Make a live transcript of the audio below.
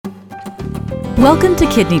Welcome to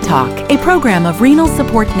Kidney Talk, a program of Renal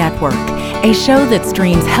Support Network, a show that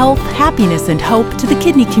streams health, happiness, and hope to the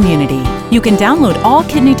kidney community. You can download all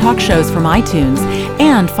Kidney Talk shows from iTunes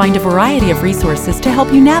and find a variety of resources to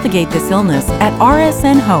help you navigate this illness at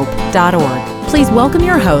rsnhope.org. Please welcome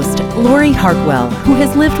your host, Lori Hartwell, who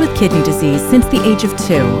has lived with kidney disease since the age of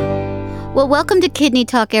 2. Well, welcome to Kidney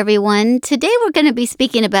Talk, everyone. Today we're going to be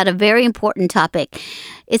speaking about a very important topic.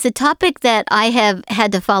 It's a topic that I have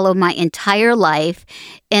had to follow my entire life,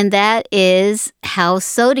 and that is how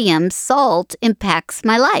sodium, salt, impacts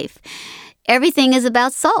my life. Everything is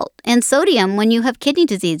about salt and sodium. When you have kidney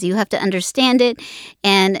disease, you have to understand it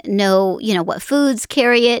and know, what foods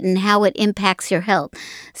carry it and how it impacts your health.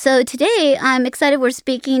 So today I'm excited. We're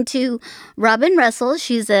speaking to Robin Russell.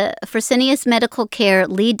 She's a Fresenius Medical Care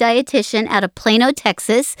lead dietitian out of Plano,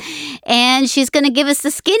 Texas, and she's going to give us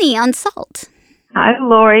the skinny on salt. Hi,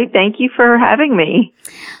 Lori. Thank you for having me.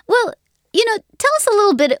 Well, tell us a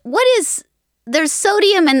little bit. There's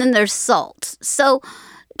sodium and then there's salt. So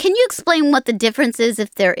can you explain what the difference is,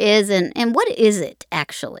 if there is, and what is it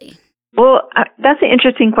actually? Well, that's an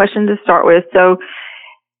interesting question to start with. So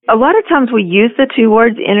a lot of times we use the two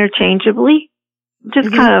words interchangeably,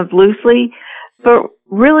 just kind of loosely, but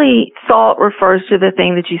really salt refers to the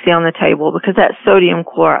thing that you see on the table because that's sodium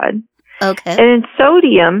chloride. Okay. And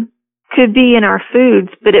sodium could be in our foods,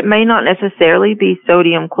 but it may not necessarily be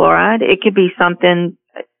sodium chloride. It could be something,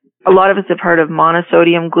 a lot of us have heard of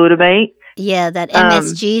monosodium glutamate. Yeah, that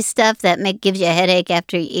MSG stuff that gives you a headache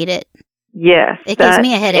after you eat it. Yes. It gives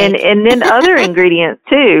me a headache. And then other ingredients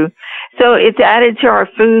too. So it's added to our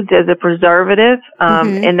foods as a preservative,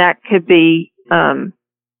 and that could be, in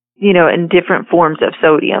different forms of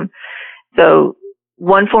sodium. So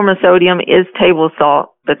one form of sodium is table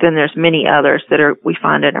salt, but then there's many others that we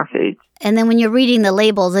find in our foods. And then when you're reading the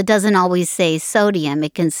labels, it doesn't always say sodium.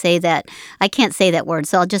 It can say that, I can't say that word,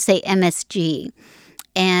 so I'll just say MSG.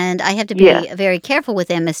 And I have to be very careful with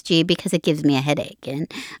MSG because it gives me a headache.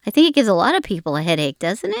 And I think it gives a lot of people a headache,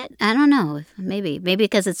 doesn't it? I don't know. Maybe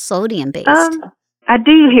because it's sodium-based. I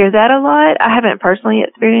do hear that a lot. I haven't personally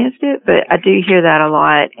experienced it, but I do hear that a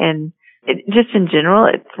lot. And just in general,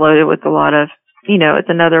 it's loaded with a lot of, it's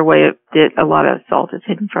another way that a lot of salt is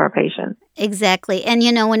hidden for our patients. Exactly. And,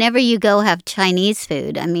 whenever you go have Chinese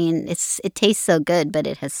food, it tastes so good, but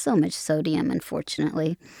it has so much sodium,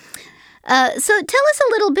 unfortunately. So tell us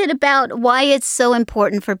a little bit about why it's so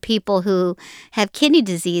important for people who have kidney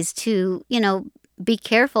disease to, be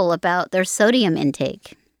careful about their sodium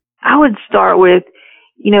intake. I would start with,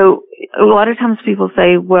 a lot of times people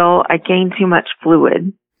say, well, I gained too much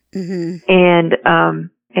fluid. Mm-hmm.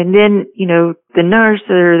 And then, the nurse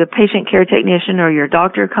or the patient care technician or your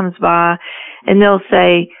doctor comes by and they'll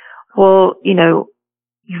say, well, you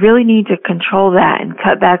really need to control that and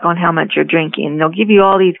cut back on how much you're drinking. And they'll give you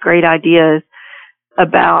all these great ideas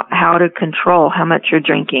about how to control how much you're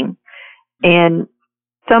drinking. And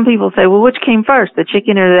some people say, well, which came first, the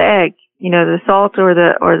chicken or the egg? The salt or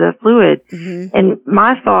the fluid? Mm-hmm. And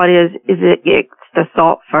my thought is it's the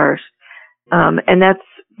salt first. And that's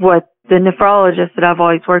what the nephrologist that I've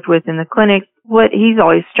always worked with in the clinic, what he's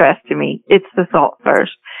always stressed to me. It's the salt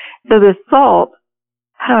first. So the salt,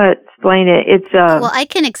 how do I explain it? Well, I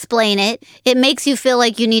can explain it. It makes you feel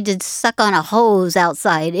like you need to suck on a hose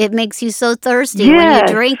outside. It makes you so thirsty when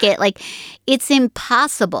you drink it. Like, it's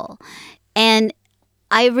impossible. And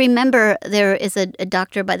I remember there is a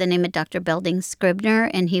doctor by the name of Dr. Belding Scribner,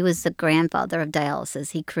 and he was the grandfather of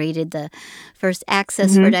dialysis. He created the first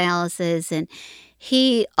access for dialysis, and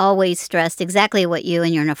he always stressed exactly what you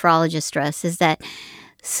and your nephrologist stress, is that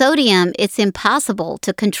sodium, it's impossible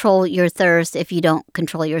to control your thirst if you don't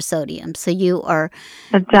control your sodium. So you are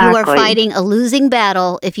fighting a losing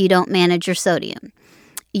battle if you don't manage your sodium.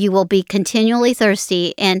 You will be continually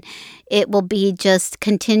thirsty, and it will be just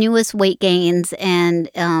continuous weight gains,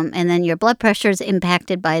 and then your blood pressure is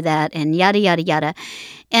impacted by that, and yada, yada, yada.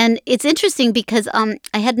 And it's interesting because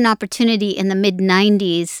I had an opportunity in the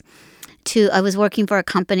mid-'90s I was working for a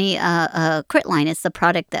company, Critline. It's the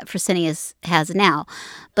product that Fresenius has now.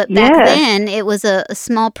 But back then, it was a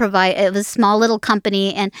small it was a small little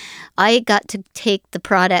company, and I got to take the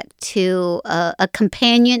product to a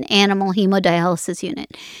companion animal hemodialysis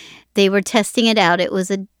unit. They were testing it out. It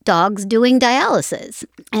was dogs doing dialysis.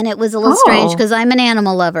 And it was a little strange because I'm an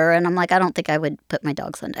animal lover, and I'm like, I don't think I would put my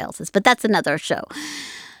dogs on dialysis. But that's another show.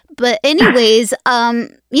 But anyways, they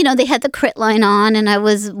had the Critline on, and I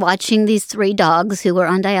was watching these 3 dogs who were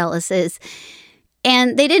on dialysis,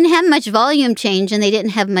 and they didn't have much volume change, and they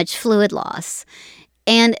didn't have much fluid loss.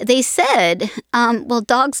 And they said, well,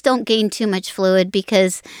 dogs don't gain too much fluid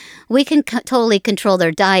because we can totally control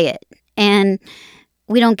their diet. and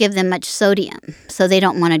we don't give them much sodium, so they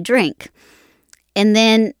don't want to drink. And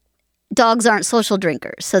then dogs aren't social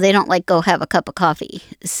drinkers, so they don't like go have a cup of coffee.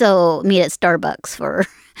 So meet at Starbucks for...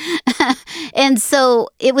 And so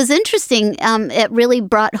it was interesting. It really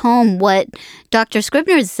brought home what Dr.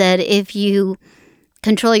 Scribner said. If you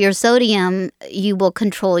control your sodium, you will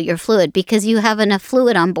control your fluid because you have enough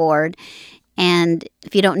fluid on board. And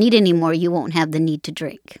if you don't need any more, you won't have the need to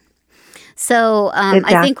drink. So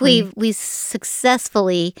exactly. I think we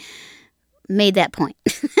successfully made that point.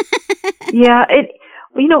 Yeah.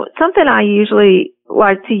 Something I usually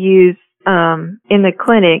like to use in the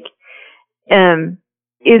clinic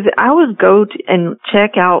is I would go and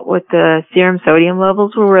check out what the serum sodium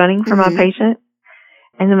levels were running for my patient.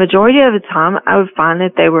 And the majority of the time, I would find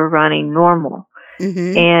that they were running normal.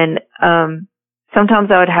 And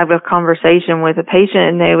sometimes I would have a conversation with a patient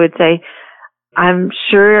and they would say, I'm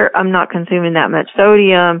sure I'm not consuming that much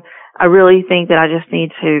sodium. I really think that I just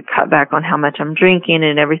need to cut back on how much I'm drinking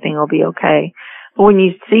and everything will be okay. But when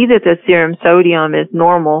you see that the serum sodium is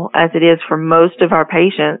normal, as it is for most of our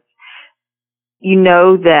patients, you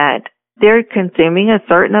know that they're consuming a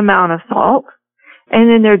certain amount of salt and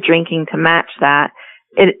then they're drinking to match that.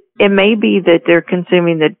 It may be that they're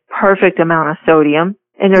consuming the perfect amount of sodium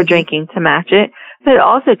and they're drinking to match it, but it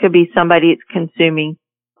also could be somebody that's consuming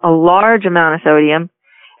a large amount of sodium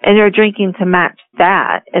and they're drinking to match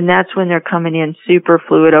that. And that's when they're coming in super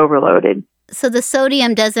fluid overloaded. So the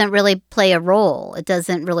sodium doesn't really play a role. It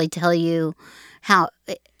doesn't really tell you how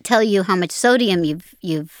much sodium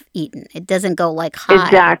you've eaten. It doesn't go like high.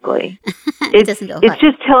 Exactly. It doesn't go high. It's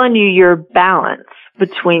just telling you your balance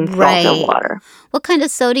between salt and water. What kind of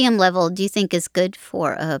sodium level do you think is good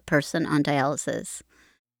for a person on dialysis?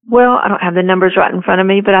 Well, I don't have the numbers right in front of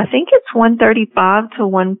me, but I think it's 135 to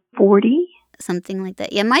 140. Something like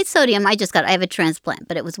that. Yeah, my sodium, I have a transplant,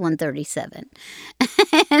 but it was 137.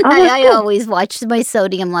 And I always watch my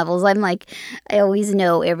sodium levels. I'm like, I always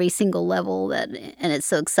know every single level and it's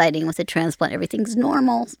so exciting with a transplant. Everything's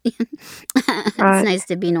normal. It's nice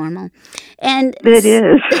to be normal. And it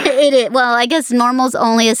is. It is. Well, I guess normal's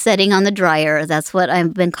only a setting on the dryer. That's what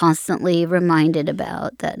I've been constantly reminded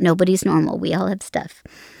about, that nobody's normal. We all have stuff.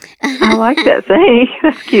 I like that saying.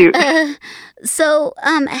 That's cute. So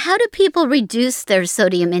how do people reduce their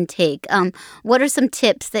sodium intake? What are some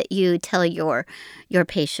tips that you tell your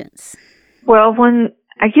patients? Well,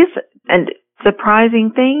 and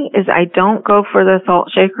surprising thing is I don't go for the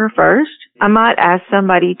salt shaker first. I might ask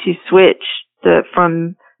somebody to switch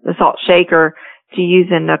from the salt shaker to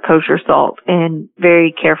using a kosher salt and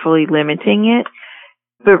very carefully limiting it.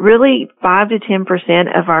 But really, 5 to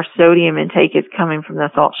 10% of our sodium intake is coming from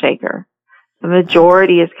the salt shaker. The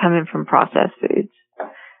majority is coming from processed foods.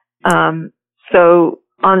 So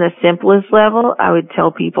on the simplest level, I would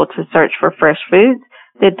tell people to search for fresh foods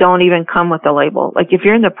that don't even come with a label. Like if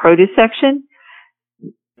you're in the produce section,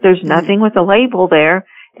 there's nothing with a label there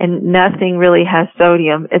and nothing really has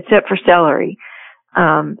sodium except for celery.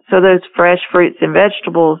 So those fresh fruits and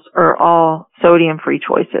vegetables are all sodium-free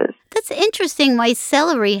choices. That's interesting why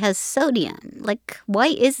celery has sodium. Like, why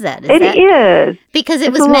is that? It is. Because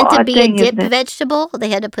it was meant to be a dip vegetable? They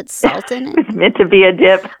had to put salt in it? It's meant to be a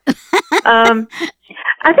dip. I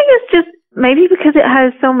think it's just maybe because it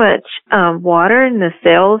has so much water in the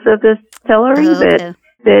cells of the celery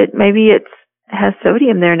that maybe it has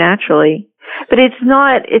sodium there naturally. But it's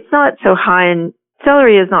not so high in...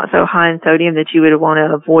 Celery is not so high in sodium that you would want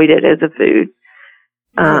to avoid it as a food.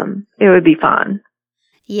 It would be fine.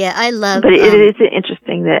 Yeah, I love... But it is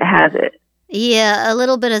interesting that it has it. Yeah, a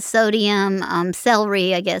little bit of sodium,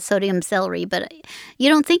 celery, I guess, sodium celery, but you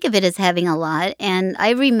don't think of it as having a lot. And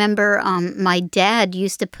I remember my dad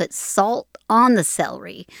used to put salt on the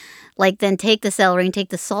celery, like then take the celery and take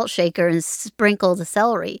the salt shaker and sprinkle the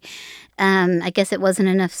celery. I guess it wasn't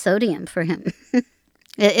enough sodium for him.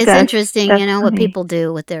 It's interesting, funny. What people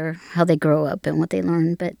do with how they grow up and what they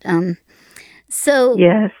learn. But so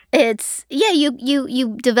yes, it's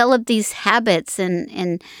you develop these habits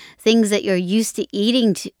and things that you're used to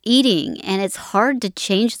eating, and it's hard to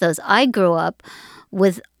change those. I grew up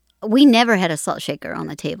we never had a salt shaker on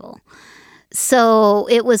the table. So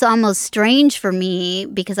it was almost strange for me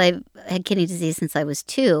because I had kidney disease since I was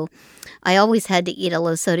 2. I always had to eat a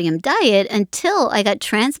low sodium diet until I got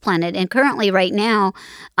transplanted. And currently right now,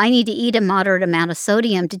 I need to eat a moderate amount of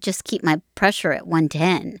sodium to just keep my pressure at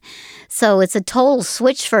 110. So it's a total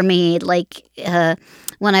switch for me. Like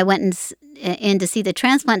when I went in to see the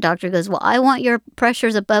transplant doctor, goes, well, I want your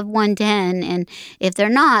pressures above 110, and if they're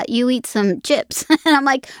not, you eat some chips. And I'm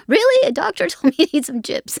like, really? A doctor told me to eat some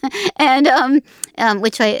chips, and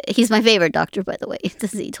he's my favorite doctor, by the way.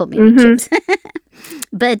 He told me to eat chips.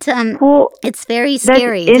 But well, it's very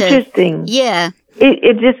scary. That's interesting. Yeah.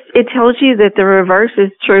 It tells you that the reverse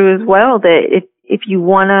is true as well. That if you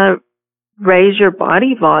want to raise your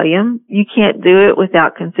body volume, you can't do it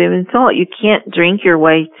without consuming salt. You can't drink your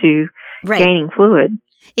way to gaining fluid.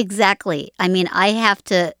 Exactly. I mean, I have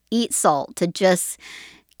to eat salt to just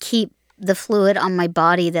keep the fluid on my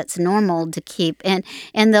body that's normal to keep. And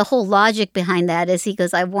the whole logic behind that is he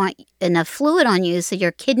goes, I want enough fluid on you so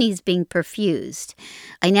your kidney's being perfused.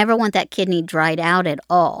 I never want that kidney dried out at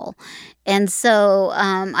all. And so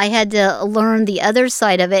I had to learn the other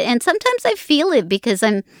side of it. And sometimes I feel it because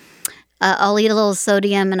I'll eat a little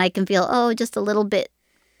sodium and I can feel, just a little bit,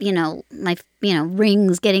 my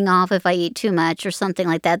rings getting off if I eat too much or something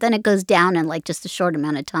like that. Then it goes down in like just a short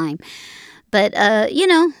amount of time. But,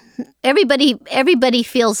 everybody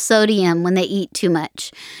feels sodium when they eat too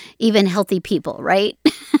much, even healthy people, right?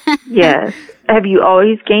 Yes. Have you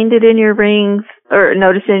always gained it in your rings or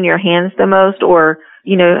noticed it in your hands the most? Or,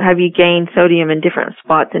 have you gained sodium in different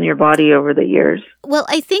spots in your body over the years? Well,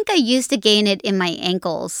 I think I used to gain it in my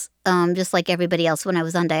ankles, just like everybody else when I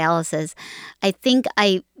was on dialysis. I think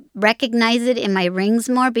I recognize it in my rings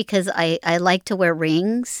more because I like to wear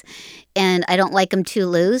rings and I don't like them too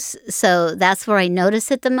loose. So that's where I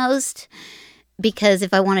notice it the most, because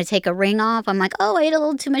if I want to take a ring off, I'm like, I ate a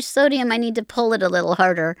little too much sodium. I need to pull it a little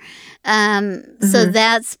harder. So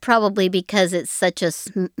that's probably because it's such a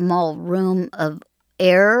small room of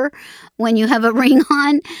air when you have a ring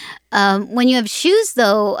on. When you have shoes,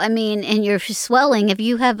 though, and you're swelling, if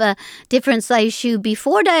you have a different size shoe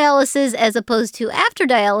before dialysis as opposed to after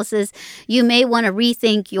dialysis, you may want to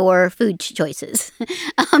rethink your food choices.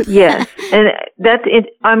 Yes, and that's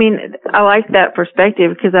it. I like that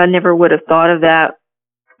perspective because I never would have thought of that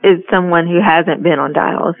as someone who hasn't been on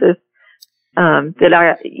dialysis.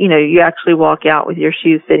 You actually walk out with your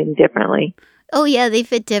shoes fitting differently. Oh, yeah, they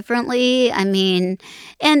fit differently. And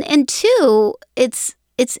two, it's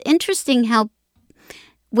interesting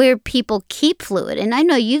where people keep fluid. And I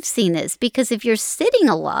know you've seen this because if you're sitting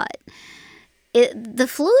a lot, the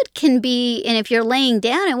fluid can be, and if you're laying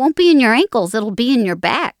down, it won't be in your ankles. It'll be in your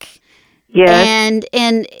back. Yes.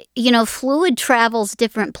 And fluid travels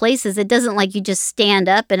different places. It doesn't like you just stand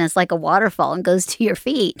up and it's like a waterfall and goes to your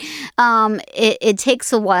feet. It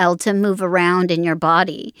takes a while to move around in your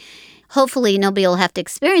body. Hopefully nobody will have to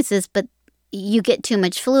experience this, but you get too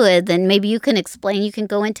much fluid, then maybe you can explain you can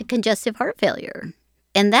go into congestive heart failure.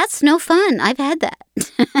 And that's no fun. I've had that.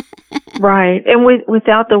 Right. And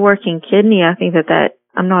without the working kidney, I think that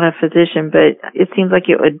I'm not a physician, but it seems like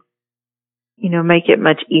it would, make it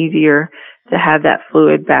much easier to have that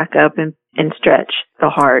fluid back up and stretch the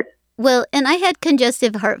heart. Well, and I had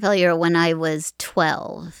congestive heart failure when I was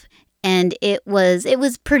 12. And it was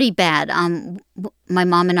pretty bad. My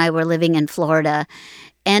mom and I were living in Florida,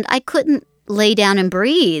 and I couldn't lay down and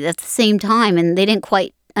breathe at the same time, and they didn't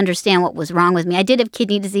quite understand what was wrong with me. I did have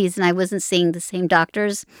kidney disease, and I wasn't seeing the same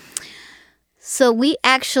doctors. So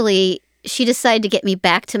she decided to get me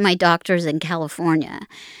back to my doctors in California,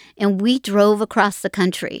 and we drove across the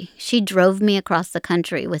country. She drove me across the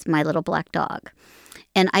country with my little black dog,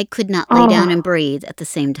 and I could not lay down and breathe at the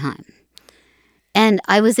same time. And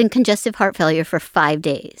I was in congestive heart failure for 5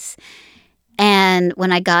 days. And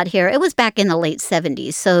when I got here, it was back in the late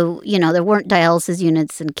 70s. So, there weren't dialysis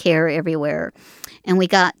units and care everywhere. And we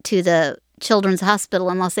got to the Children's Hospital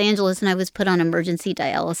in Los Angeles, and I was put on emergency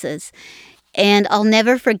dialysis. And I'll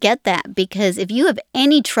never forget that, because if you have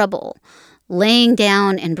any trouble laying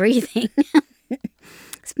down and breathing,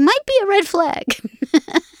 this might be a red flag.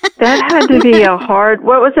 That had to be what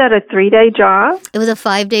was that, a 3-day drive? It was a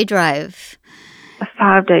 5-day drive. A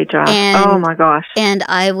 5-day drive. Oh my gosh. And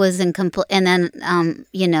I was in and then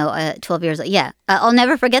 12 years. Yeah, I'll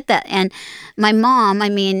never forget that. And my mom,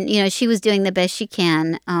 she was doing the best she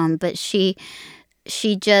can, but she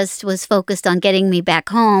just was focused on getting me back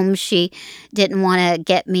home. She didn't want to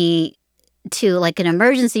get me to like an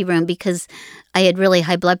emergency room because I had really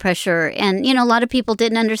high blood pressure. And, a lot of people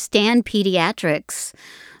didn't understand pediatrics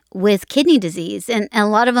with kidney disease. And a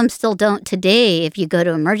lot of them still don't today if you go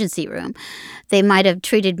to emergency room. They might have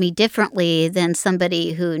treated me differently than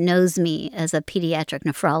somebody who knows me as a pediatric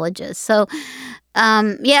nephrologist. So,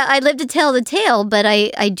 I lived to tell the tale, but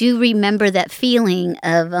I do remember that feeling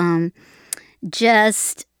of I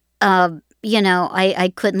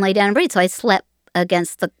couldn't lay down and breathe. So I slept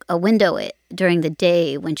against a window during the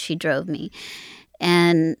day when she drove me.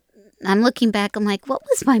 And I'm looking back, I'm like, what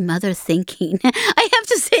was my mother thinking? I have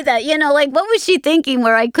to say that, like, what was she thinking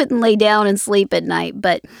where I couldn't lay down and sleep at night?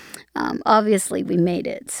 But obviously we made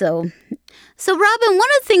it. So Robin, one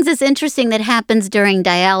of the things that's interesting that happens during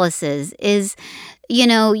dialysis is,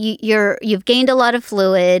 you've gained a lot of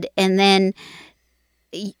fluid, and then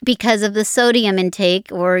because of the sodium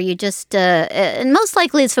intake, or you just, and most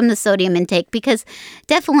likely it's from the sodium intake, because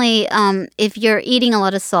definitely if you're eating a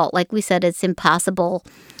lot of salt, like we said, it's impossible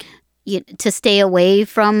to stay away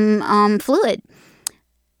from fluid.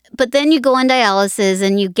 But then you go on dialysis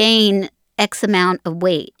and you gain X amount of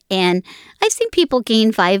weight. And I've seen people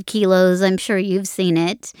gain 5 kilos. I'm sure you've seen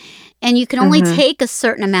it. And you can only take a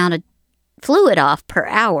certain amount of fluid off per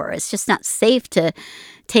hour. It's just not safe to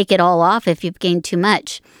take it all off if you've gained too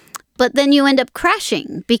much. But then you end up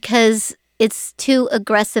crashing because it's too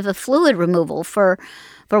aggressive a fluid removal for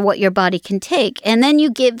what your body can take. And then you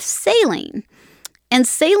give saline. And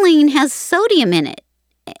saline has sodium in it.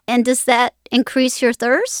 And does that increase your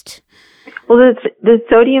thirst? Well, the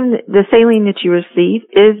sodium, the saline that you receive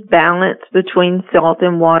is balanced between salt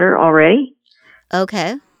and water already.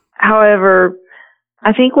 Okay. However,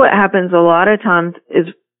 I think what happens a lot of times is,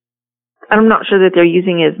 I'm not sure that they're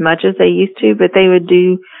using as much as they used to, but they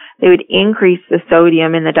would increase the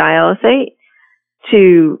sodium in the dialysate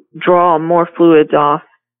to draw more fluids off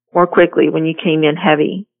more quickly when you came in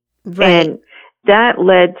heavy. Right. And that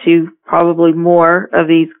led to probably more of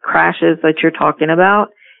these crashes that you're talking about.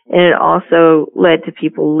 And it also led to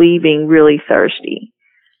people leaving really thirsty.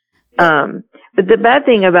 But the bad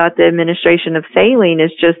thing about the administration of saline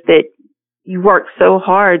is just that you work so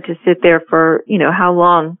hard to sit there for, how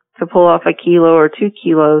long to pull off a kilo or 2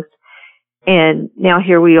 kilos. And now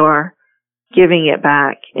here we are giving it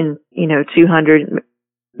back in, 200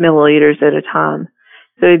 milliliters at a time.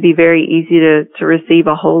 So it'd be very easy to receive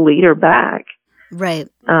a whole liter back. Right.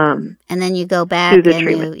 And then you go back to the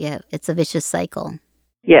treatment. It's a vicious cycle.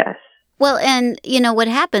 Yes. Well, and what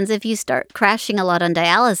happens if you start crashing a lot on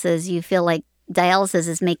dialysis, you feel like dialysis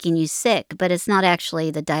is making you sick, but it's not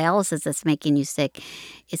actually the dialysis that's making you sick.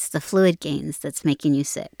 It's the fluid gains that's making you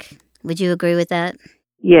sick. Would you agree with that?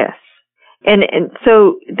 Yes. And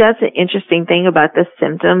so that's an interesting thing about the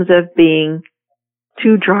symptoms of being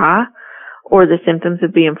too dry or the symptoms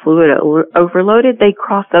of being fluid overloaded. They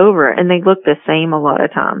cross over and they look the same a lot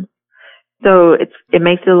of times. So it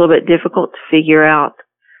makes it a little bit difficult to figure out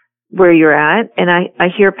where you're at. And I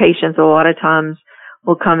hear patients a lot of times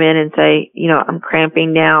will come in and say, I'm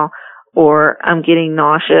cramping now, or I'm getting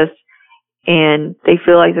nauseous, and they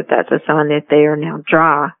feel like that's a sign that they are now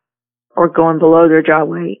dry or going below their dry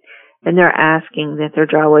weight, and they're asking that their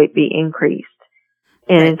dry weight be increased.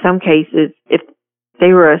 And in some cases, if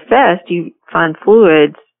they were assessed, you find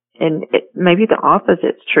fluids, and maybe the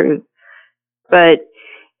opposite's true. But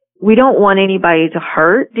we don't want anybody to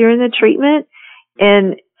hurt during the treatment.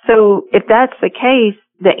 And so if that's the case,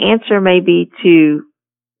 the answer may be to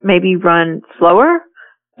maybe run slower,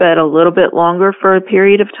 but a little bit longer for a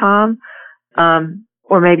period of time,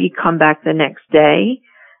 or maybe come back the next day,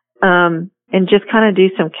 and just kind of do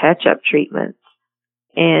some catch-up treatments.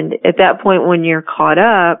 And at that point, when you're caught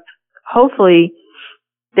up, hopefully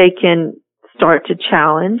they can start to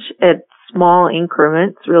challenge at small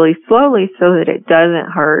increments really slowly so that it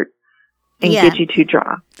doesn't hurt and get you too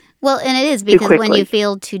dry. Well, and it is because when you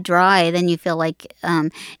feel too dry, then you feel like,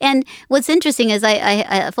 and what's interesting is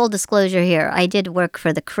I full disclosure here, I did work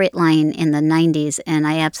for the Crit line in the 90s, and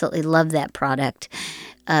I absolutely love that product.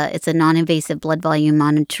 It's a non-invasive blood volume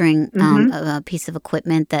monitoring piece of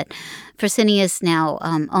equipment that Fresenius now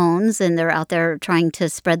owns, and they're out there trying to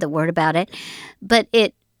spread the word about it. But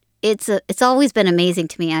it's always been amazing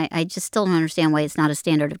to me. I just still don't understand why it's not a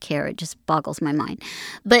standard of care. It just boggles my mind.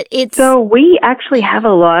 But it's so we actually have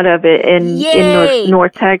a lot of it in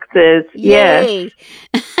North Texas. Yay!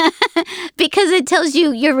 Yes, because it tells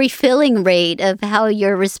you your refilling rate of how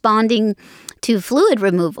you're responding to fluid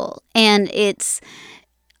removal, and it's.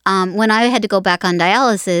 When I had to go back on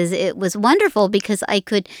dialysis, it was wonderful because I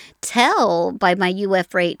could tell by my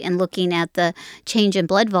UF rate and looking at the change in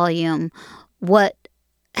blood volume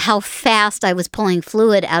how fast I was pulling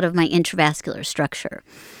fluid out of my intravascular structure.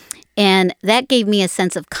 And that gave me a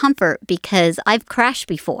sense of comfort because I've crashed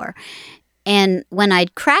before. And when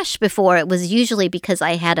I'd crashed before, it was usually because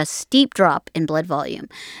I had a steep drop in blood volume,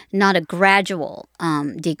 not a gradual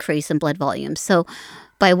decrease in blood volume. So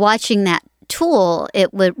by watching that tool,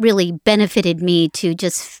 it would really benefited me to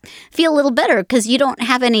just feel a little better because you don't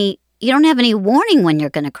have any warning when you're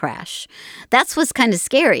going to crash. That's what's kind of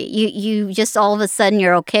scary. You just all of a sudden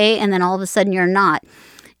you're okay, and then all of a sudden you're not.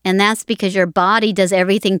 And that's because your body does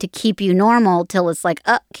everything to keep you normal till it's like,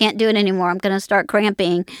 oh, can't do it anymore. I'm going to start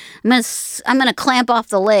cramping. I'm going to clamp off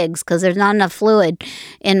the legs because there's not enough fluid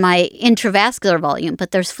in my intravascular volume, but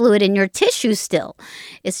there's fluid in your tissue still.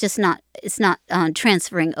 It's just not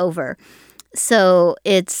transferring over. So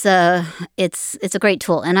it's a great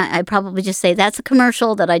tool. And I probably just say that's a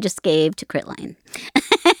commercial that I just gave to Critline.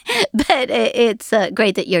 But it's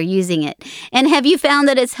great that you're using it. And have you found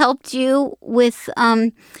that it's helped you with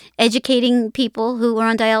educating people who are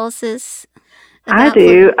on dialysis? I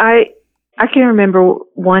do. I can remember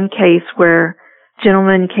one case where a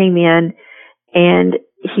gentleman came in and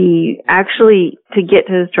he actually, to get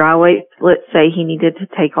to his dry weight, let's say he needed to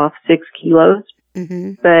take off 6 kilos,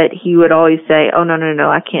 but he would always say, oh, no,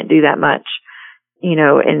 I can't do that much,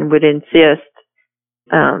 and would insist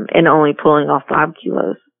in only pulling off 5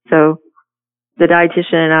 kilos. So the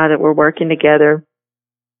dietitian and I that were working together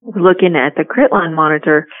were looking at the Critline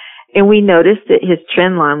monitor, and we noticed that his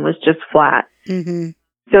trend line was just flat.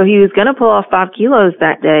 So he was going to pull off 5 kilos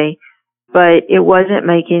that day, but it wasn't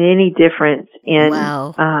making any difference in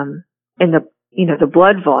the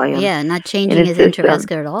blood volume. Yeah, not changing his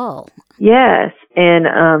intravascular at all. Yes,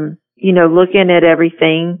 and looking at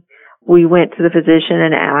everything, we went to the physician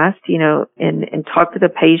and asked, and talked to the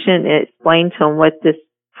patient and explained to him what this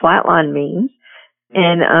flat line means.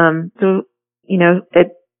 And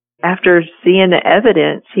after seeing the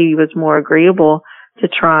evidence, he was more agreeable to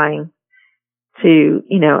trying to,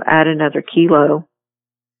 add another kilo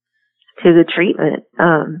to the treatment.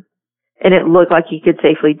 And it looked like he could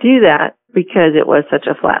safely do that because it was such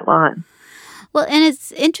a flat line. Well, and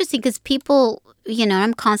it's interesting because people,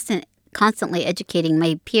 I'm constantly educating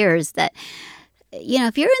my peers that,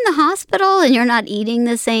 if you're in the hospital and you're not eating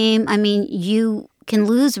the same, you can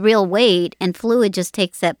lose real weight and fluid just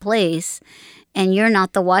takes that place and you're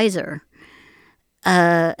not the wiser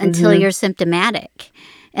until you're symptomatic.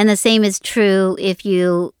 And the same is true if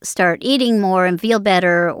you start eating more and feel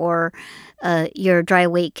better, or your dry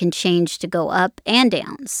weight can change to go up and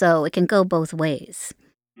down. So it can go both ways.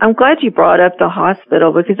 I'm glad you brought up the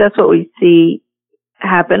hospital, because that's what we see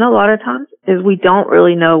happen a lot of times, is we don't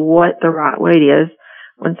really know what the right weight is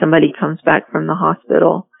when somebody comes back from the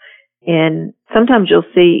hospital. And sometimes you'll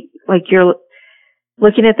see, like, you're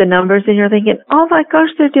looking at the numbers and you're thinking, oh my gosh,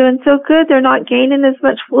 they're doing so good. They're not gaining as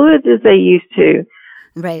much fluid as they used to.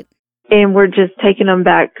 Right. And we're just taking them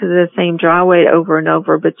back to the same dry weight over and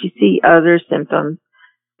over. But you see other symptoms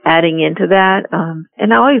adding into that.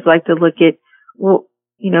 And I always like to look at, well,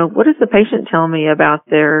 what does the patient tell me about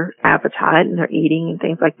their appetite and their eating and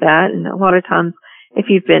things like that? And a lot of times, if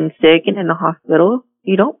you've been sick and in the hospital,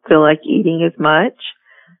 you don't feel like eating as much.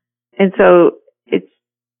 And so it's,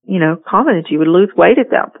 common that you would lose weight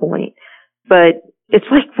at that point. But it's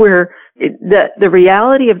like the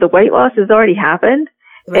reality of the weight loss has already happened.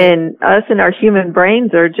 Right. And us and our human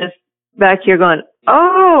brains are just back here going,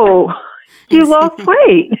 oh, you lost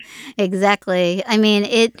weight. Exactly.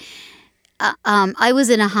 I was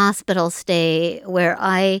in a hospital stay where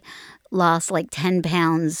I lost like 10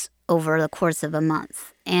 pounds over the course of a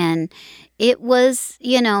month. And it was,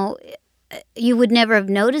 you would never have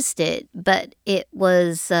noticed it, but it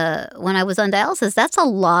was, when I was on dialysis, that's a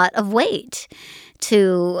lot of weight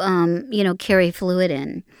to, carry fluid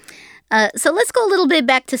in. So let's go a little bit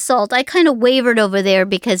back to salt. I kind of wavered over there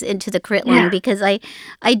into the Critline, because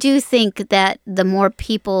I do think that the more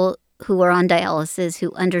people who are on dialysis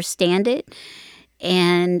who understand it,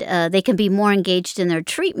 and they can be more engaged in their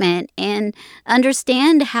treatment and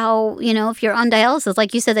understand how, if you're on dialysis,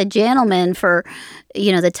 like you said, the gentleman for,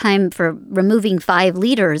 the time for removing 5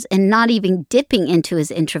 liters and not even dipping into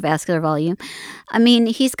his intravascular volume.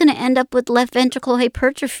 He's going to end up with left ventricular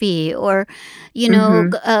hypertrophy or,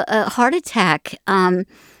 a heart attack.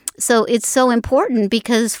 So it's so important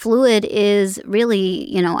because fluid is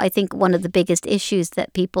really, I think one of the biggest issues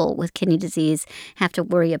that people with kidney disease have to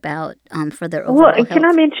worry about for their overall health. Can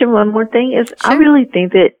I mention one more thing? Sure. I really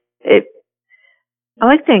think that I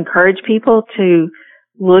like to encourage people to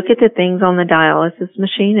look at the things on the dialysis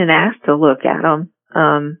machine and ask to look at them.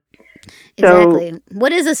 Exactly.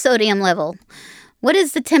 What is a sodium level? What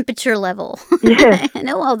is the temperature level? Yeah. I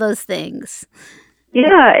know all those things.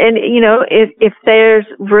 Yeah, and if there's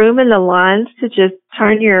room in the lines to just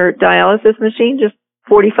turn your dialysis machine just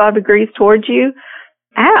 45 degrees towards you,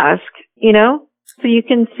 ask, so you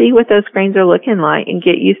can see what those screens are looking like and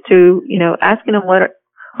get used to, asking them what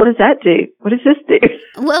does that do? What does this do?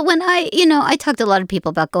 Well, when I talked to a lot of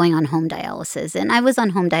people about going on home dialysis, and I was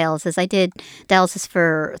on home dialysis. I did dialysis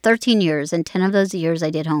for 13 years, and 10 of those years I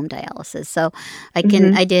did home dialysis. So I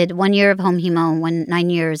did 1 year of home hemo and 9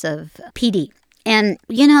 years of PD. And,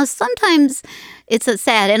 sometimes it's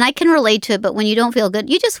sad, and I can relate to it, but when you don't feel good,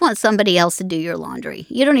 you just want somebody else to do your laundry.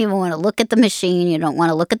 You don't even want to look at the machine. You don't want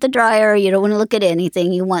to look at the dryer. You don't want to look at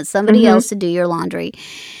anything. You want somebody else to do your laundry.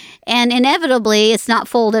 And inevitably, it's not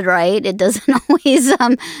folded right. It doesn't always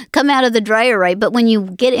come out of the dryer right. But when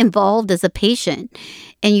you get involved as a patient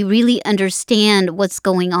and you really understand what's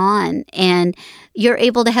going on, and you're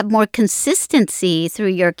able to have more consistency through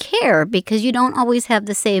your care because you don't always have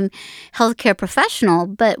the same healthcare professional.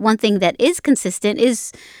 But one thing that is consistent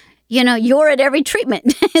is, you're at every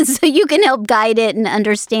treatment, so you can help guide it and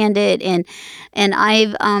understand it. And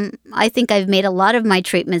I think I've made a lot of my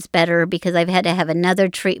treatments better because I've had to have another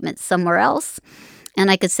treatment somewhere else, and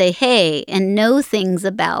I could say, hey, and know things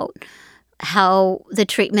about how the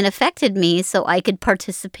treatment affected me, so I could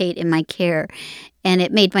participate in my care, and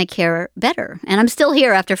it made my care better. And I'm still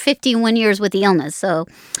here after 51 years with the illness, so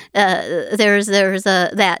there's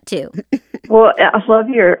that too. Well, I love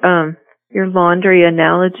your laundry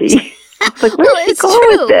analogy. Like, where's she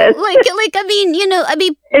going with this?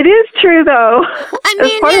 It is true though.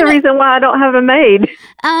 It's part of the reason why I don't have a maid.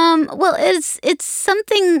 Well, it's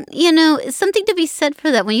something, it's something to be said for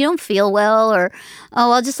that when you don't feel well, or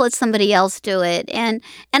I'll just let somebody else do it. And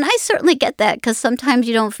I certainly get that, because sometimes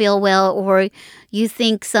you don't feel well, or you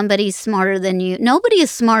think somebody's smarter than you. Nobody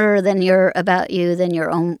is smarter than yourself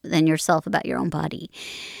about your own body.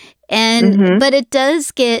 And but it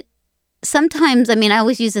does get. Sometimes, I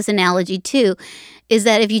always use this analogy too, is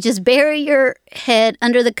that if you just bury your head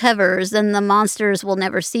under the covers, then the monsters will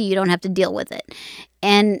never see you. You don't have to deal with it.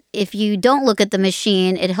 And if you don't look at the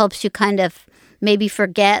machine, it helps you kind of maybe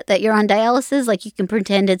forget that you're on dialysis. Like, you can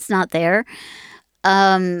pretend it's not there.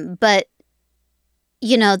 But,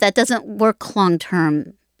 that doesn't work long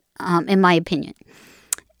term, in my opinion.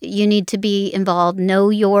 You need to be involved, know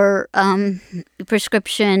your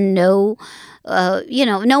prescription, know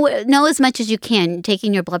as much as you can,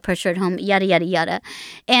 taking your blood pressure at home, yada, yada, yada.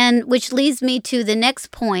 And which leads me to the next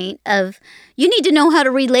point of, you need to know how to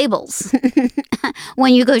read labels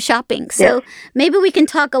when you go shopping. So maybe we can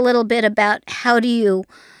talk a little bit about how do you,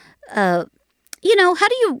 we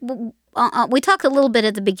talked a little bit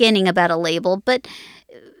at the beginning about a label, but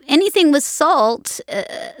anything with salt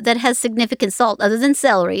that has significant salt, other than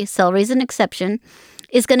celery is an exception,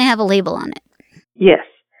 is going to have a label on it. Yes.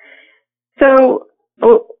 So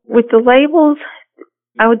with the labels,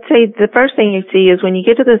 I would say the first thing you see is when you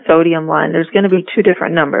get to the sodium line, there's going to be two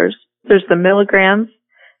different numbers. There's the milligrams,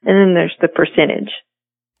 and then there's the percentage.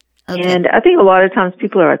 Okay. And I think a lot of times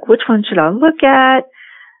people are like, which one should I look at?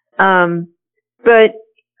 But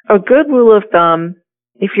a good rule of thumb,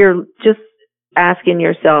 if you're just asking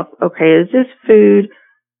yourself, okay, is this food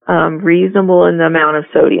reasonable in the amount of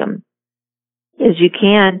sodium? Is you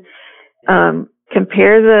can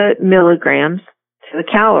compare the milligrams to the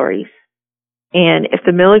calories. And if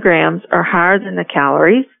the milligrams are higher than the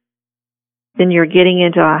calories, then you're getting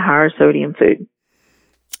into a higher sodium food.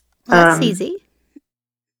 Well, that's easy.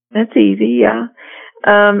 That's easy, yeah.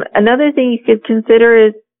 Another thing you could consider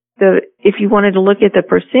is if you wanted to look at the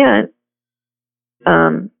percent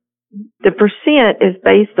is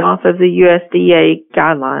based off of the USDA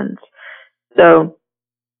guidelines. So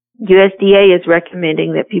USDA is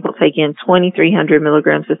recommending that people take in 2,300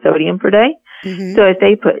 milligrams of sodium per day. Mm-hmm. So if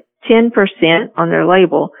they put 10% on their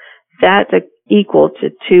label, that's equal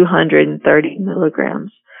to 230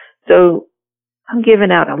 milligrams. So I'm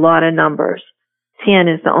giving out a lot of numbers. 10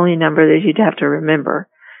 is the only number that you'd have to remember.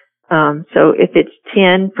 So if it's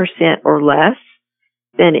 10% or less,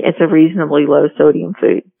 then it's a reasonably low sodium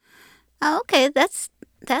food. Oh, okay, that's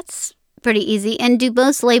pretty easy. And do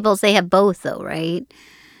most labels, they have both though, right?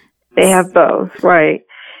 They have both, right.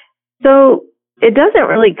 So it doesn't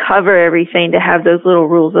really cover everything to have those little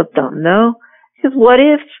rules of thumb, though. Because what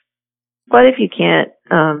if you can't,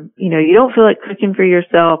 you don't feel like cooking for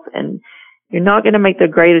yourself and you're not going to make the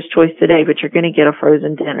greatest choice today, but you're going to get a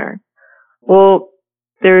frozen dinner. Well,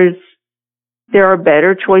 there are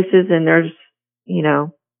better choices and there's,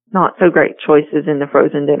 not so great choices in the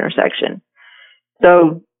frozen dinner section.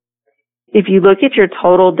 So if you look at your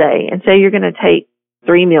total day and say you're going to take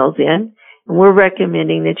 3 meals in, and we're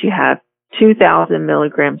recommending that you have 2,000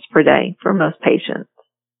 milligrams per day for most patients.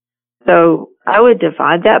 So I would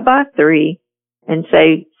divide that by 3 and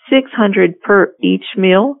say 600 per each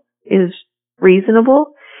meal is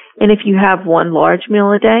reasonable. And if you have one large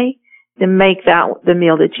meal a day, then make that the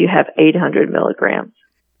meal that you have 800 milligrams.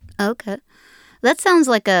 Okay. That sounds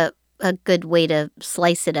like a good way to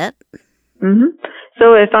slice it up. Mm-hmm.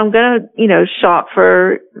 So if I'm going to, shop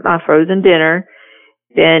for my frozen dinner,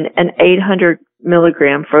 then an 800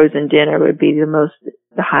 milligram frozen dinner would be the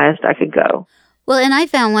highest I could go. Well, and I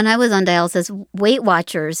found when I was on dialysis, Weight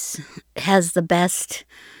Watchers has the best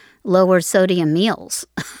lower sodium meals.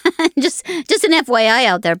 just an FYI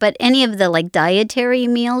out there. But any of the like dietary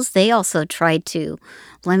meals, they also try to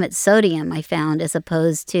limit sodium, I found, as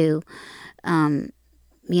opposed to,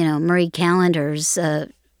 Marie Callender's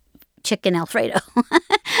chicken Alfredo.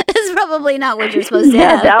 It's probably not what you're supposed to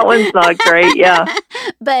have. Yeah, that one's not great, yeah.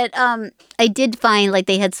 But I did find like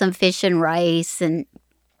they had some fish and rice and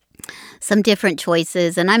some different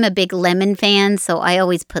choices. And I'm a big lemon fan, so I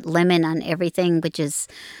always put lemon on everything, which is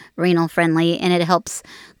renal friendly. And it helps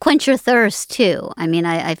quench your thirst, too. I mean,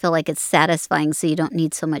 I feel like it's satisfying, so you don't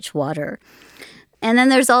need so much water. And then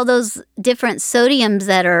there's all those different sodiums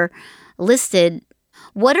that are listed.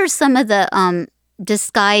 What are some of the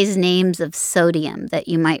disguised names of sodium that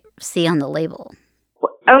you might see on the label?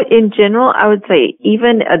 In general, I would say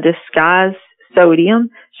even a disguised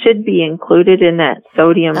sodium should be included in that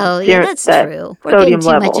sodium. Oh, yeah, that's true. We're getting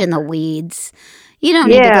too much in the weeds. You don't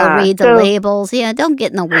need to go read the labels. Yeah, don't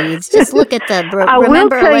get in the weeds. Just look at the,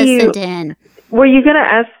 remember lesson 10. Were you going to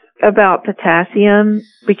ask about potassium?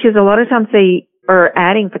 Because a lot of times they are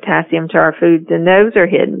adding potassium to our foods, and those are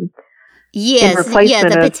hidden. Yes,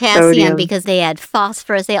 the potassium, because they add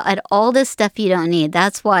phosphorus. They add all this stuff you don't need.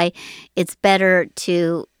 That's why it's better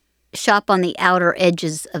to shop on the outer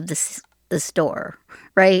edges of the store,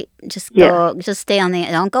 right? Just stay on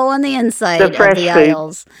don't go on the inside of the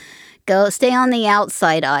aisles. Stay on the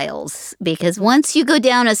outside aisles, because once you go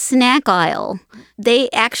down a snack aisle, they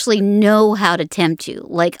actually know how to tempt you.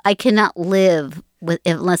 Like, I cannot live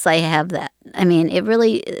unless I have that. I mean, it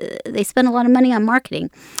really, they spend a lot of money on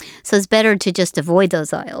marketing. So it's better to just avoid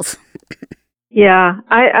those aisles. Yeah,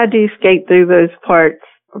 I do skate through those parts,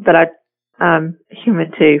 but I'm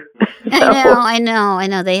human too. So. I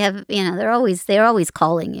know. They have, they're always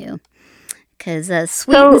calling you, because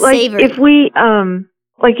sweet and savory. If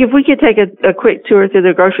we could take a quick tour through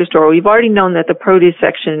the grocery store, we've already known that the produce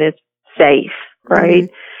section is safe, right?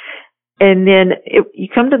 Mm-hmm. And then you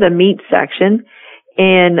come to the meat section,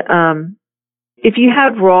 and if you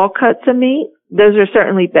have raw cuts of meat, those are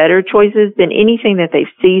certainly better choices than anything that they've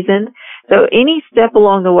seasoned. So any step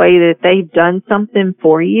along the way that they've done something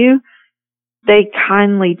for you, they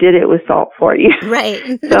kindly did it with salt for you. Right.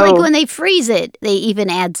 So, like when they freeze it, they even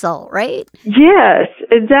add salt, right? Yes,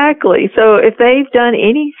 exactly. So if they've done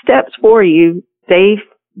any steps for you, they've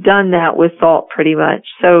done that with salt pretty much.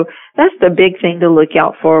 So that's the big thing to look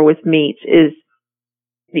out for with meats is,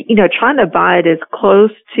 trying to buy it as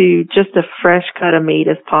close to just a fresh cut of meat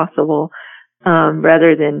as possible,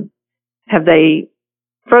 rather than have they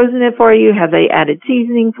frozen it for you? Have they added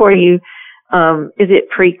seasoning for you? Is it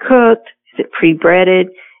pre-cooked? Is it pre-breaded?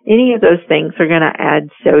 Any of those things are going to add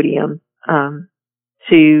sodium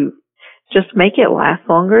to just make it last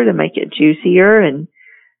longer, to make it juicier. And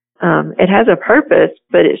it has a purpose,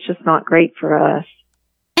 but it's just not great for us.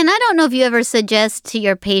 And I don't know if you ever suggest to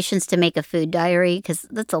your patients to make a food diary, because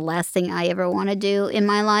that's the last thing I ever want to do in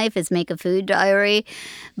my life is make a food diary.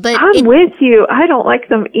 But I'm with you. I don't like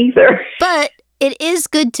them either. But it is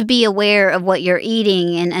good to be aware of what you're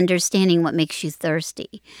eating and understanding what makes you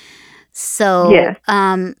thirsty. So,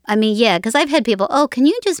 because I've had people, can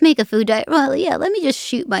you just make a food diet? Well, yeah, let me just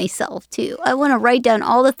shoot myself, too. I want to write down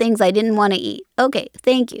all the things I didn't want to eat. Okay,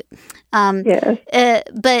 thank you. Yes.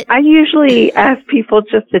 But I usually ask people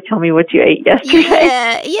just to tell me what you ate yesterday.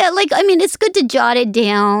 Yeah, it's good to jot it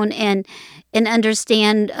down and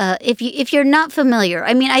understand if you're not familiar.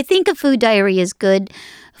 I mean, I think a food diary is good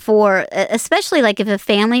for, especially like if a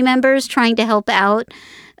family member is trying to help out.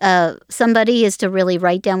 Somebody is to really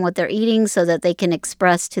write down what they're eating so that they can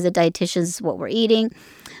express to the dietitians what we're eating.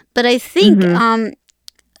 But I think,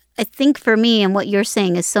 I think for me, and what you're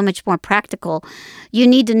saying is so much more practical. You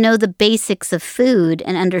need to know the basics of food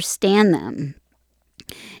and understand them,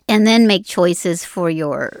 and then make choices for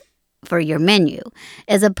your menu,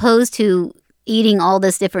 as opposed to eating all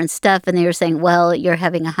this different stuff. And they're saying, well, you're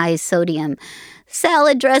having a high sodium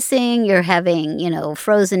salad dressing, you're having,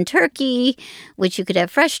 frozen turkey, which you could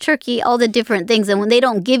have fresh turkey, all the different things. And when they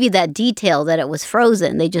don't give you that detail that it was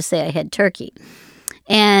frozen, they just say I had turkey.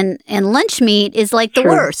 And lunch meat is like the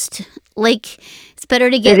worst. Like, it's better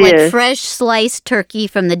to get fresh sliced turkey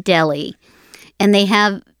from the deli. And they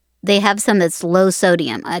have some that's low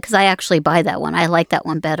sodium, because I actually buy that one. I like that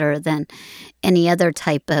one better than any other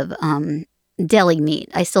type of deli meat.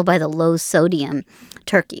 I still buy the low sodium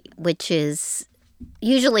turkey, which is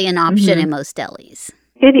usually an option in most delis.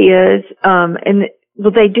 It is. And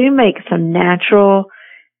they do make some natural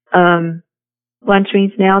lunch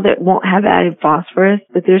meats now that won't have added phosphorus,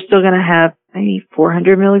 but they're still going to have maybe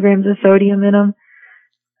 400 milligrams of sodium in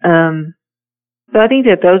them. So I think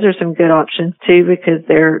that those are some good options too, because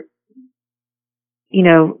they're,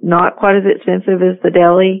 not quite as expensive as the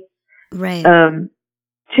deli. Right.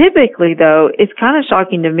 Typically though, it's kind of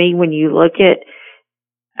shocking to me when you look at,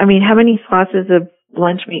 how many slices of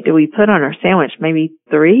lunch meat do we put on our sandwich? Maybe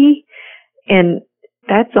 3? And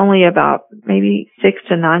that's only about maybe 6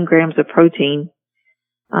 to 9 grams of protein.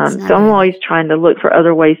 So I'm always trying to look for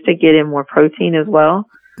other ways to get in more protein as well.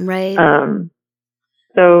 Right.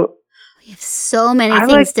 So we have so many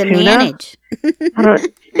things to manage.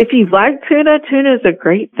 If you like tuna is a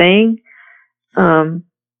great thing,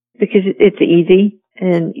 because it's easy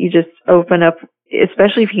and you just open up,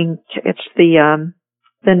 especially if you can catch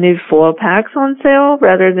the new foil packs on sale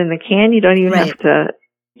rather than the can. You don't even have to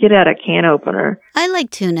get out a can opener. I like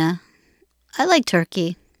tuna. I like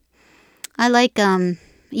turkey. I like, ham,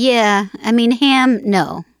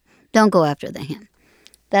 no. Don't go after the ham.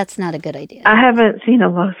 That's not a good idea. I haven't seen a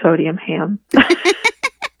low sodium ham.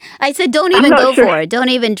 I said, don't even go for it. Don't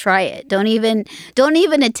even try it. Don't even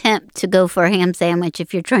attempt to go for a ham sandwich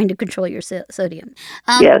if you're trying to control your sodium.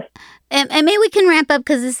 Yes. And maybe we can wrap up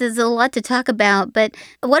because this is a lot to talk about. But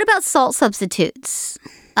what about salt substitutes?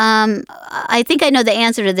 I think I know the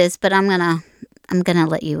answer to this, but I'm gonna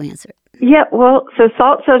let you answer it. Yeah. Well, so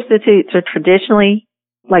salt substitutes are traditionally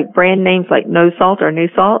like brand names like No Salt or New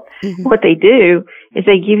Salt. Mm-hmm. What they do is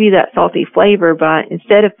they give you that salty flavor, but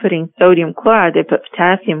instead of putting sodium chloride, they put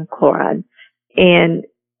potassium chloride. And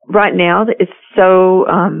right now it's so,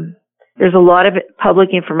 there's a lot of public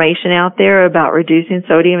information out there about reducing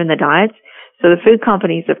sodium in the diets. So the food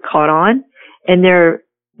companies have caught on and they're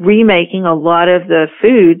remaking a lot of the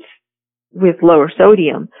foods with lower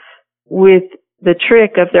sodium, with the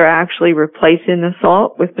trick of they're actually replacing the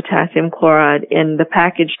salt with potassium chloride in the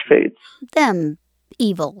packaged foods. Them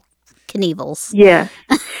evil Knievels. Yeah.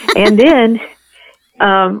 And then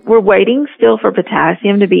we're waiting still for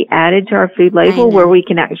potassium to be added to our food label where we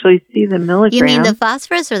can actually see the milligrams. You mean the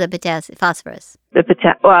phosphorus or the potassium? Phosphorus.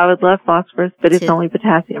 Well, I would love phosphorus, but it's only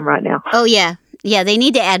potassium right now. Oh, yeah. Yeah, they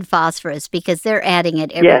need to add phosphorus because they're adding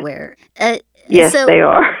it everywhere. Yes, so they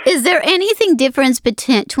are. Is there anything difference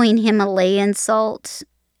between Himalayan salt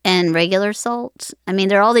and regular salt? I mean,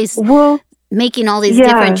 there are all these making all these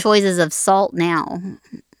different choices of salt now.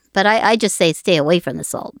 But I just say stay away from the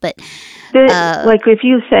salt. But like if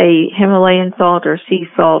you say Himalayan salt or sea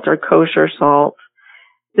salt or kosher salt,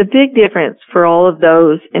 the big difference for all of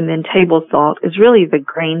those and then table salt is really the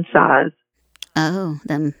grain size. Oh,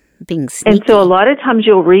 them being sneaky. And so a lot of times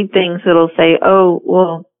you'll read things that'll say, oh,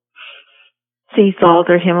 well, sea salt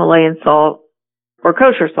or Himalayan salt or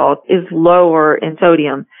kosher salt is lower in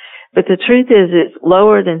sodium. But the truth is it's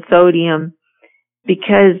lower than sodium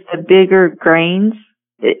because the bigger grains,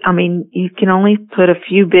 you can only put a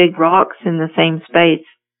few big rocks in the same space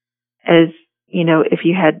as, if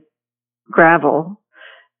you had gravel.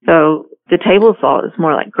 So the table salt is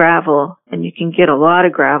more like gravel and you can get a lot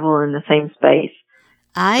of gravel in the same space.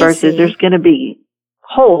 Versus there's going to be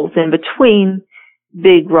holes in between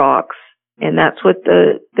big rocks. And that's what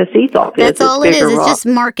the sea salt is. That's all it is. It's just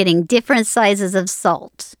marketing, different sizes of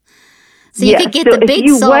salt. So you could get the big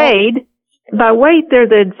salt. By weight, they're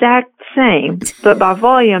the exact same, but by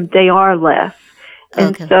volume, they are less.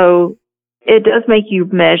 And so it does make you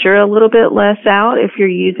measure a little bit less out if you're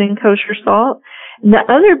using kosher salt. And the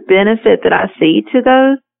other benefit that I see to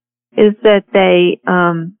those is that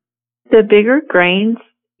the bigger grains,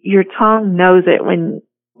 your tongue knows it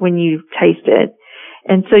when you taste it.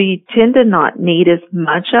 And so you tend to not need as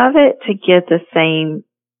much of it to get the same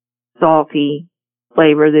salty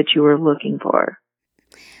flavor that you were looking for.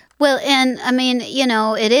 Well, and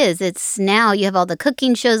it is. It's now you have all the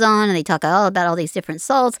cooking shows on and they talk all about all these different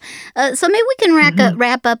salts. So maybe we can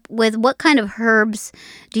wrap up with what kind of herbs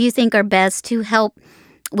do you think are best to help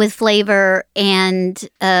with flavor? And,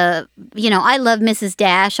 I love Mrs.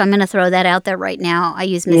 Dash. I'm going to throw that out there right now. I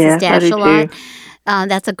use Mrs. Dash a lot.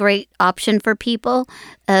 That's a great option for people.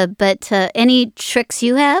 But any tricks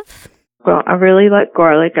you have? Well, I really like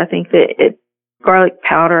garlic. I think that garlic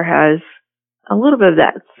powder has a little bit of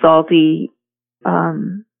that salty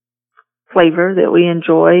flavor that we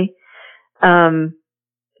enjoy.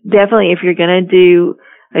 Definitely if you're going to do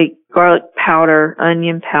like garlic powder,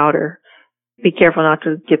 onion powder, be careful not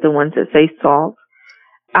to get the ones that say salt.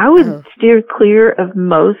 I would steer clear of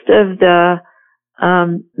most of the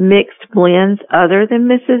mixed blends other than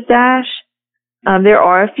Mrs. Dash. There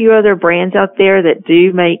are a few other brands out there that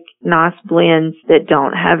do make nice blends that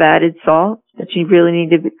don't have added salt, but you really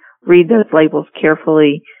need to read those labels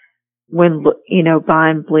carefully when,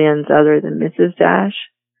 buying blends other than Mrs. Dash.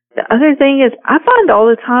 The other thing is I find all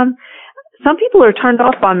the time some people are turned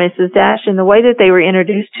off by Mrs. Dash, and the way that they were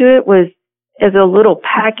introduced to it was as a little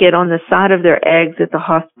packet on the side of their eggs at the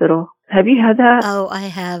hospital. Have you had that? Oh, I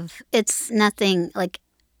have. It's nothing like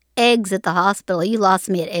eggs at the hospital. You lost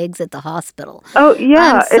me at eggs at the hospital. Oh,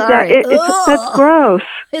 yeah. I'm sorry. That's gross.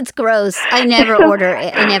 It's gross. I never order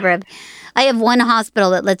it. I never have. I have one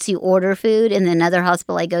hospital that lets you order food, and another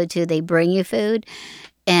hospital I go to, they bring you food.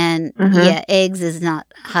 And yeah, eggs is not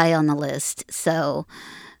high on the list. So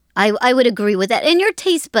I would agree with that. And your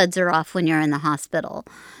taste buds are off when you're in the hospital.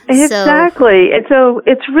 Exactly. And so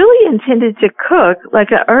it's really intended to cook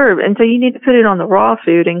like a herb. And so you need to put it on the raw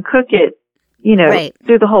food and cook it,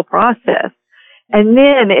 through the whole process. And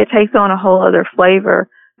then it takes on a whole other flavor.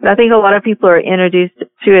 But I think a lot of people are introduced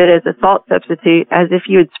to it as a salt substitute, as if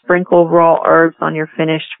you would sprinkle raw herbs on your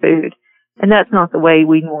finished food. And that's not the way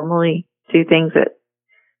we normally do things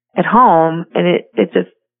at home. And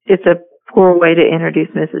it's a poor way to introduce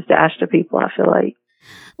Mrs. Dash to people, I feel like.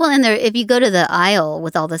 Well, and if you go to the aisle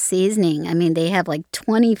with all the seasoning, I mean, they have like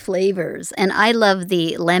 20 flavors. And I love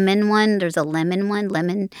the lemon one. There's a lemon one,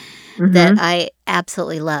 that I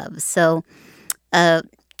absolutely love. So, the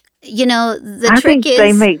trick is,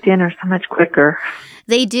 they make dinner so much quicker.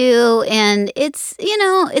 They do. And it's,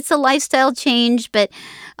 it's a lifestyle change. But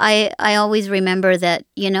I always remember that,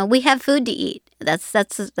 we have food to eat. That's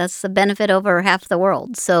the benefit over half the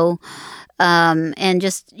world. So, and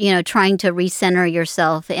just, trying to recenter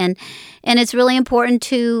yourself. And it's really important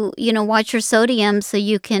to, watch your sodium so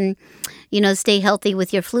you can, stay healthy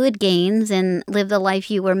with your fluid gains and live the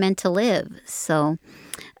life you were meant to live. So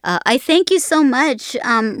I thank you so much,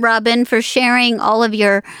 Robin, for sharing all of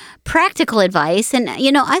your practical advice. And,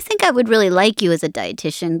 I think I would really like you as a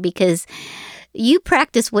dietitian because you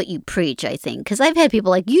practice what you preach, I think. Because I've had people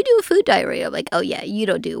like, you do food diary. I'm like, oh, yeah, you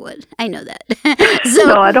don't do it. I know that.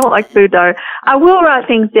 No, I don't like food diary. I will write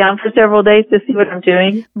things down for several days to see what I'm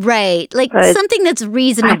doing. Right. Like something that's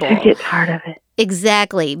reasonable. I do get tired of it.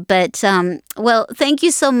 Exactly. But, well, thank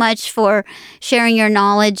you so much for sharing your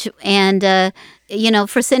knowledge. And,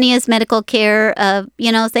 Fresenius Medical Care,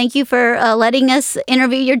 thank you for letting us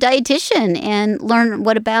interview your dietitian and learn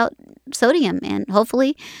what about sodium. And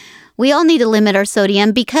hopefully we all need to limit our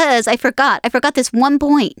sodium because I forgot this one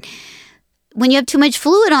point. When you have too much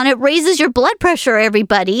fluid on, it raises your blood pressure,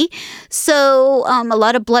 everybody. So a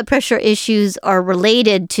lot of blood pressure issues are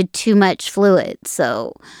related to too much fluid.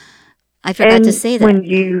 So I forgot to say that.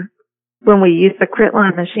 When we use the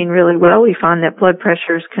Critline machine really well, we find that blood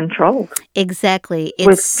pressure is controlled. Exactly.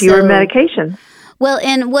 With fewer medications. Well,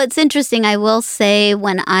 and what's interesting, I will say,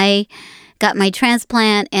 when I got my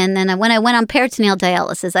transplant, and then when I went on peritoneal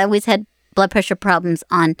dialysis, I always had blood pressure problems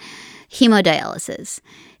on hemodialysis.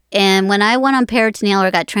 And when I went on peritoneal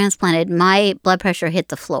or got transplanted, my blood pressure hit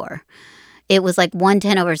the floor. It was like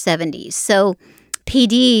 110/70. So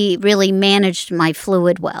PD really managed my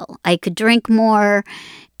fluid well. I could drink more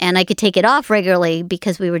and I could take it off regularly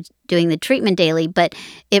because we were doing the treatment daily, but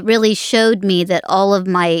it really showed me that all of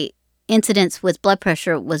my incidents with blood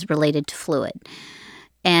pressure was related to fluid.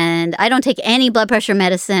 And I don't take any blood pressure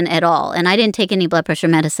medicine at all. And I didn't take any blood pressure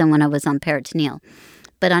medicine when I was on peritoneal.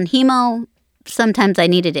 But on hemo, sometimes I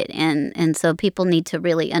needed it. And so people need to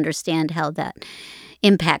really understand how that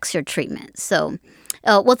impacts your treatment. So,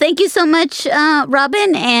 well, thank you so much,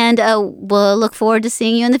 Robin. And we'll look forward to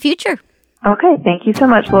seeing you in the future. Okay. Thank you so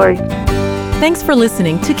much, Lori. Thanks for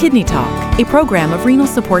listening to Kidney Talk, a program of Renal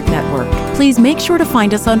Support Network. Please make sure to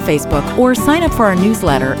find us on Facebook or sign up for our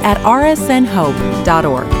newsletter at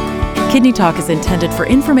rsnhope.org. Kidney Talk is intended for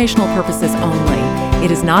informational purposes only.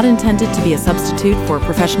 It is not intended to be a substitute for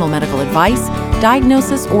professional medical advice,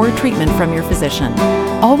 diagnosis, or treatment from your physician.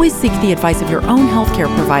 Always seek the advice of your own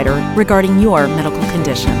healthcare provider regarding your medical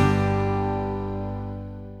condition.